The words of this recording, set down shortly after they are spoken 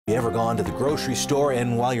You ever gone to the grocery store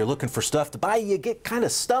and while you're looking for stuff to buy, you get kind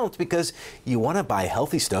of stumped because you want to buy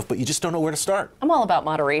healthy stuff, but you just don't know where to start? I'm all about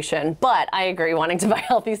moderation, but I agree wanting to buy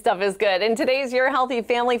healthy stuff is good. In today's Your Healthy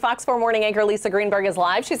Family, Fox 4 Morning anchor Lisa Greenberg is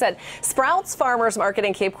live. She's at Sprouts Farmers Market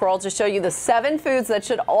in Cape Coral to show you the 7 foods that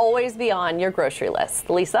should always be on your grocery list.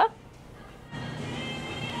 Lisa?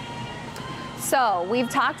 So we've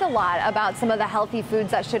talked a lot about some of the healthy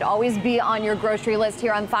foods that should always be on your grocery list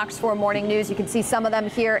here on Fox 4 Morning News. You can see some of them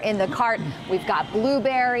here in the cart. We've got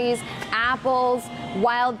blueberries, apples,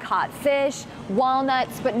 wild-caught fish,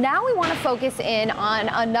 walnuts, but now we want to focus in on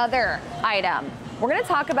another item. We're going to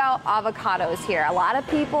talk about avocados here. A lot of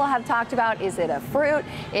people have talked about, is it a fruit?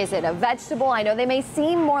 Is it a vegetable? I know they may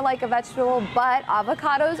seem more like a vegetable, but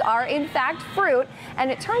avocados are in fact fruit,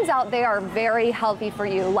 and it turns out they are very healthy for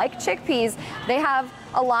you. Like chickpeas, they have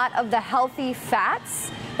a lot of the healthy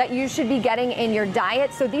fats that you should be getting in your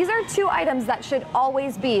diet. So these are 2 items that should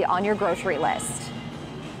always be on your grocery list.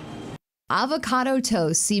 Avocado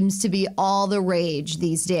toast seems to be all the rage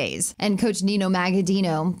these days. And Coach Nino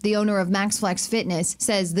Magadino, the owner of MaxFlex Fitness,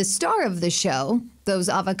 says the star of the show, those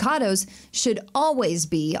avocados, should always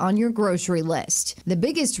be on your grocery list. The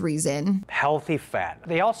biggest reason? Healthy fat.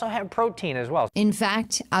 They also have protein as well. In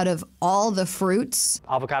fact, out of all the fruits,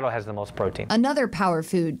 avocado has the most protein. Another power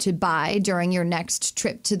food to buy during your next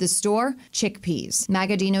trip to the store, chickpeas.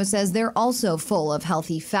 Magadino says they're also full of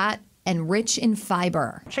healthy fat and rich in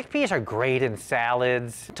fiber. Chickpeas are great in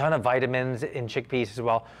salads, a ton of vitamins in chickpeas as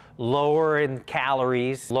well. Lower in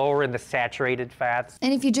calories, lower in the saturated fats.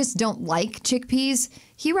 And if you just don't like chickpeas,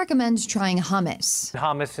 he recommends trying hummus.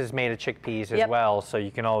 Hummus is made of chickpeas as well, so you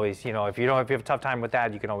can always, if you have a tough time with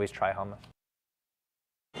that, you can always try hummus.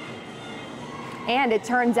 And it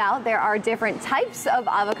turns out there are different types of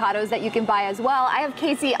avocados that you can buy as well. I have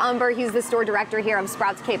Casey Umber, he's the store director here of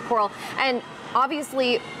Sprouts Cape Coral. And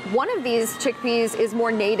obviously, one of these chickpeas is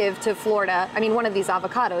more native to Florida. I mean, one of these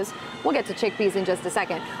avocados, we'll get to chickpeas in just a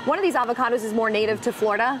second. One of these avocados is more native to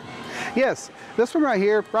Florida? Yes, this one right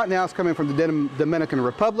here, right now it's coming from the Dominican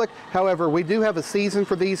Republic. However, we do have a season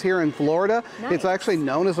for these here in Florida. Nice. It's actually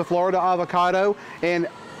known as a Florida avocado. And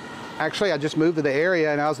actually, I just moved to the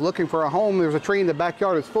area and I was looking for a home. There's a tree in the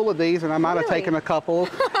backyard that's full of these, and I might have taken a couple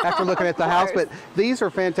after looking at the house. But these are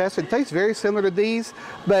fantastic. It tastes very similar to these,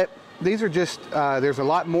 but these are just, there's a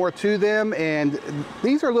lot more to them, and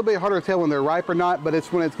these are a little bit harder to tell when they're ripe or not, but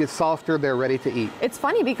it's when it gets softer, they're ready to eat. It's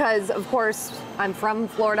funny because, of course, I'm from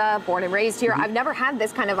Florida, born and raised here. I've never had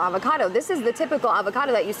this kind of avocado. This is the typical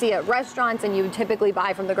avocado that you see at restaurants and you typically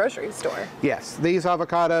buy from the grocery store. Yes, these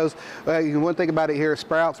avocados, one thing about it here at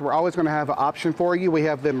Sprouts, we're always going to have an option for you. We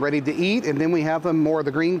have them ready to eat, and then we have them more of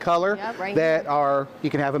the green color that are, you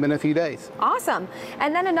can have them in a few days. Awesome.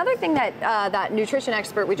 And then another thing that that nutrition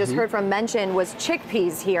expert we just heard from mention was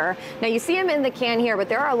chickpeas here. Now you see them in the can here, but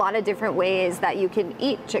there are a lot of different ways that you can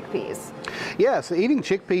eat chickpeas. Yes, eating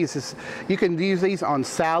chickpeas is, you can use these on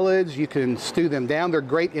salads, you can stew them down. They're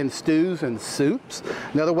great in stews and soups.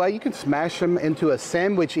 Another way, you can smash them into a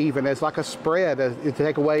sandwich even as like a spread to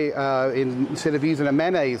take away, instead of using a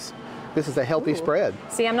mayonnaise. This is a healthy spread.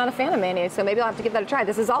 See, I'm not a fan of mayonnaise, so maybe I'll have to give that a try.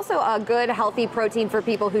 This is also a good, healthy protein for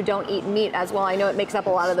people who don't eat meat as well. I know it makes up a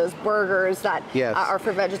lot of those burgers that are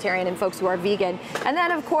for vegetarian and folks who are vegan. And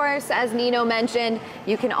then, of course, as Nino mentioned,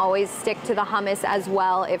 you can always stick to the hummus as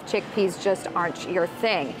well if chickpeas just aren't your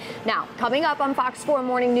thing. Now, coming up on Fox 4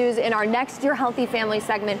 Morning News in our next Your Healthy Family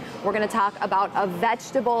segment, we're going to talk about a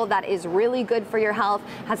vegetable that is really good for your health,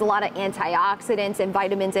 has a lot of antioxidants and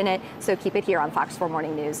vitamins in it, so keep it here on Fox 4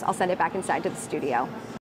 Morning News. I'll send it back inside to the studio.